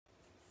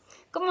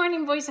Good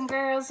morning, boys and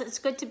girls. It's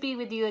good to be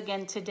with you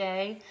again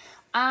today.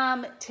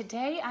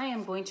 Today I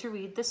am going to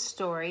read the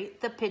story,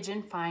 The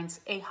Pigeon Finds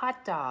a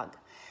Hot Dog.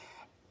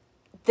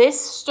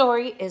 This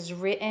story is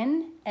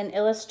written and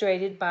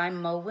illustrated by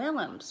Mo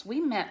Willems.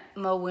 We met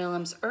Mo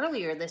Willems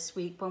earlier this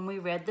week when we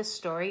read the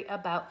story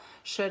about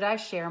Should I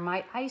Share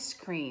My Ice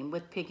Cream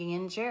with Piggy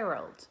and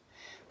Gerald.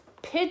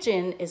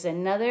 Pigeon is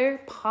another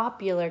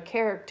popular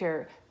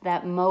character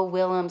that Mo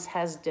Willems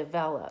has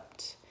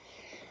developed.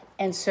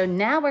 And so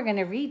now we're going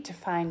to read to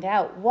find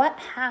out what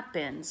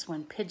happens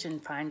when Pigeon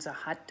finds a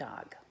hot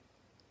dog.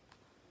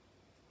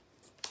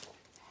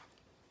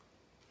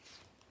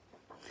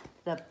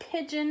 The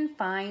pigeon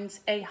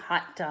finds a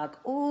hot dog.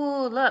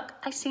 Oh, look,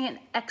 I see an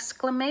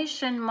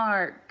exclamation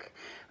mark.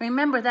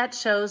 Remember, that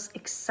shows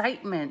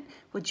excitement.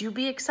 Would you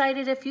be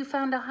excited if you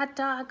found a hot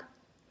dog?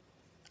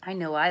 I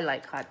know I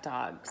like hot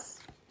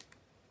dogs.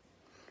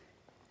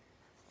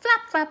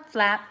 Flap, flap,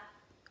 flap.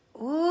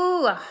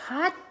 Ooh, a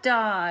hot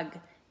dog.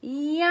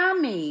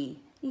 Yummy,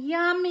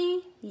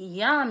 yummy,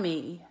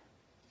 yummy.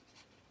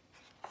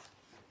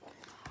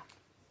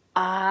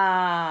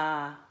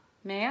 Ah,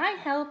 may I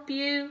help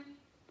you?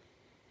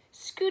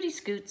 Scooty,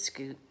 scoot,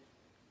 scoot.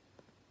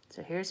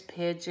 So here's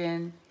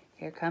Pigeon.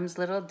 Here comes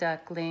little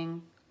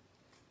duckling.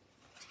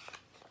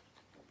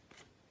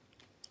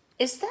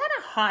 Is that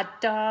a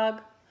hot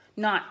dog?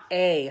 Not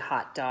a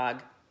hot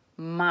dog,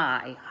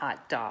 my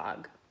hot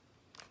dog.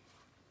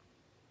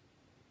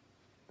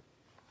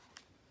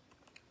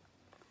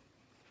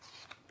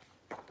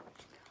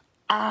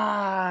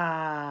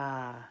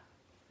 Ah,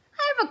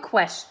 I have a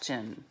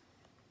question.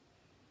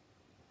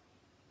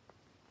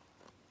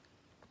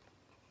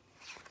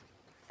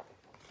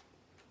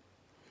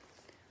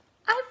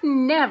 I've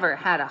never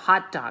had a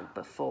hot dog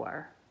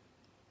before.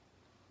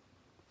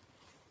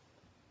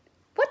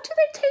 What do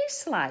they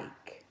taste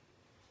like?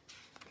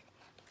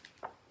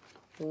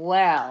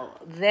 Well,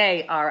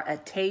 they are a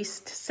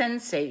taste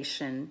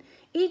sensation.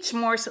 Each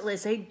morsel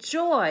is a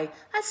joy,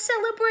 a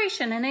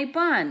celebration in a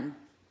bun.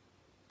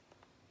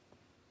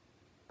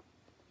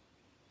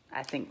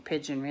 I think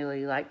Pigeon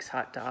really likes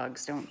hot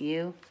dogs, don't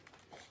you?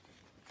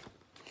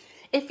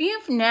 If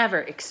you've never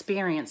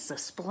experienced the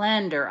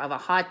splendor of a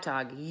hot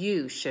dog,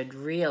 you should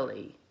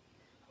really.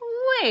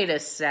 Wait a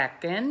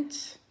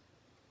second.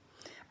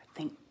 I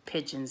think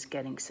Pigeon's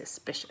getting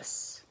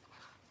suspicious.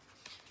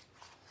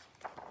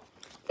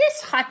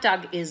 This hot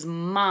dog is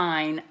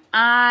mine.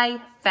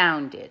 I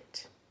found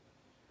it.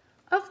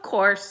 Of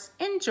course,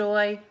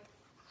 enjoy.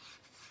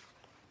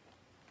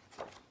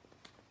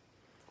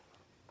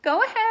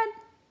 Go ahead.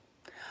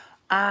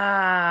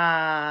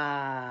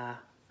 Ah,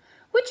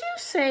 would you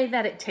say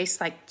that it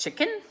tastes like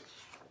chicken?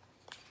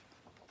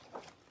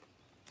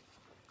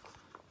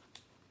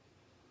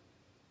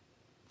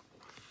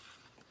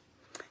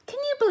 Can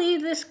you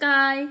believe this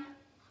guy?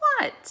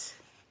 What?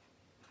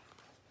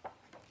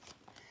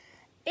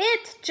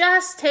 It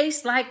just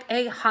tastes like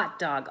a hot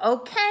dog,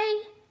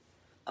 okay?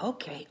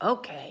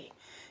 Okay.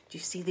 Do you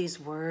see these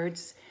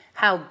words?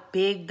 How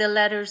big the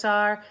letters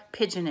are?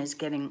 Pigeon is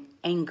getting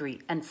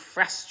angry and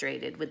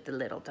frustrated with the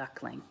little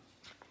duckling.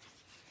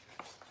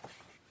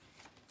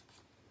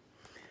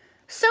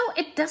 So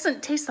it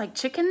doesn't taste like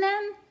chicken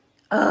then?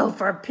 Oh,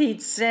 for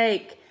Pete's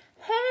sake.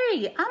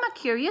 Hey, I'm a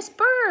curious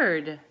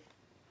bird.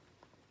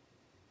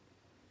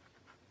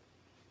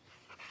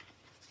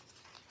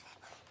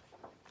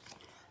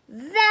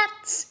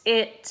 That's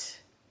it.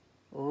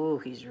 Oh,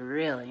 he's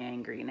really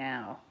angry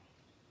now.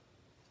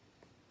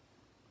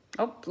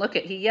 Oh, look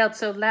he yelled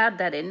so loud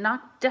that it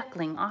knocked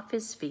Duckling off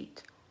his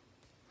feet.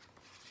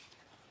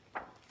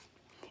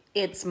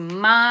 It's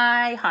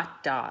my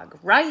hot dog,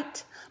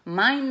 right?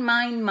 Mine,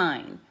 mine,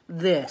 mine.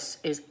 This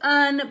is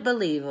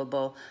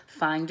unbelievable.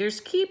 Finders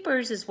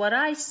keepers is what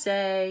I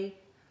say.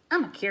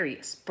 I'm a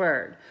curious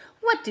bird.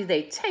 What do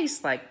they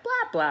taste like?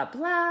 Blah, blah,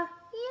 blah.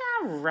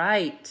 Yeah,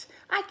 right.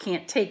 I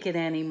can't take it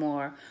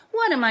anymore.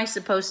 What am I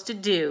supposed to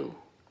do?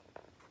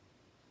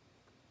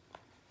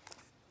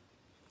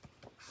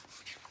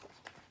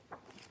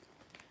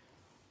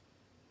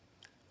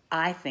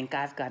 I think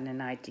I've got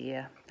an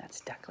idea. That's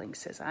Duckling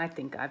says, I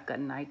think I've got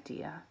an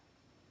idea.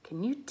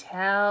 Can you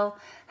tell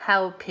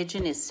how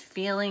Pigeon is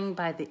feeling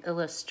by the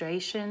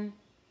illustration?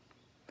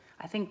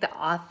 I think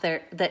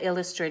the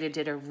illustrator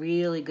did a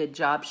really good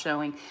job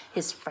showing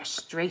his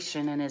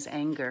frustration and his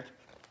anger.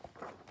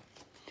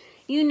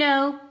 You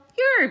know,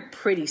 you're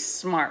pretty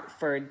smart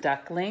for a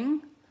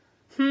duckling.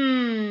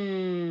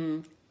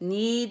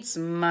 Needs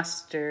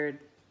mustard.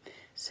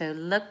 So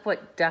look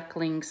what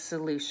Duckling's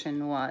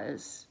solution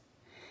was.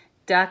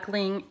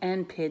 Duckling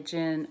and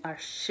Pigeon are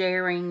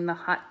sharing the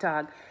hot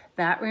dog.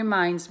 That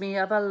reminds me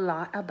of a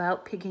lot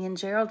about Piggy and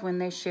Gerald when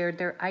they shared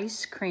their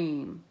ice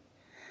cream.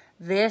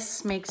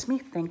 This makes me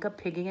think of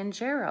Piggy and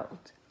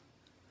Gerald.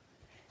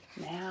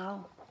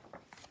 Now,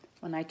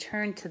 when I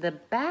turn to the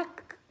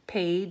back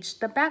page,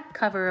 the back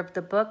cover of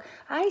the book,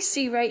 I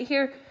see right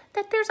here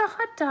that there's a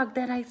hot dog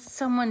that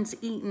someone's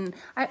eaten.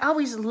 I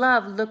always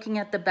love looking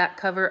at the back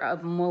cover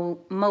of Mo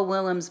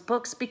Willems'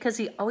 books because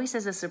he always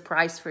has a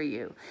surprise for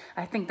you.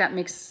 I think that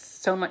makes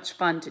so much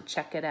fun to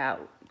check it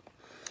out.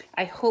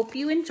 I hope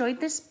you enjoyed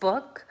this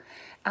book.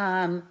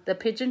 The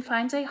Pigeon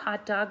Finds a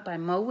Hot Dog by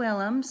Mo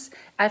Willems.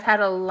 I've had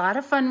a lot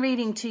of fun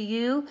reading to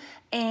you,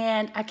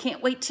 and I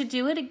can't wait to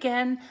do it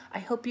again. I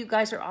hope you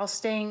guys are all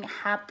staying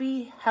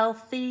happy,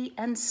 healthy,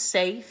 and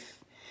safe.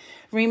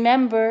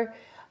 Remember,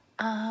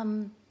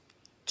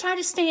 try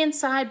to stay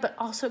inside, but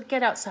also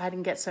get outside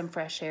and get some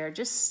fresh air.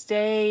 Just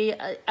stay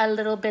a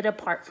little bit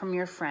apart from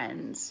your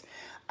friends.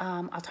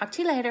 I'll talk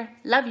to you later.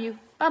 Love you.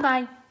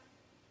 Bye-bye.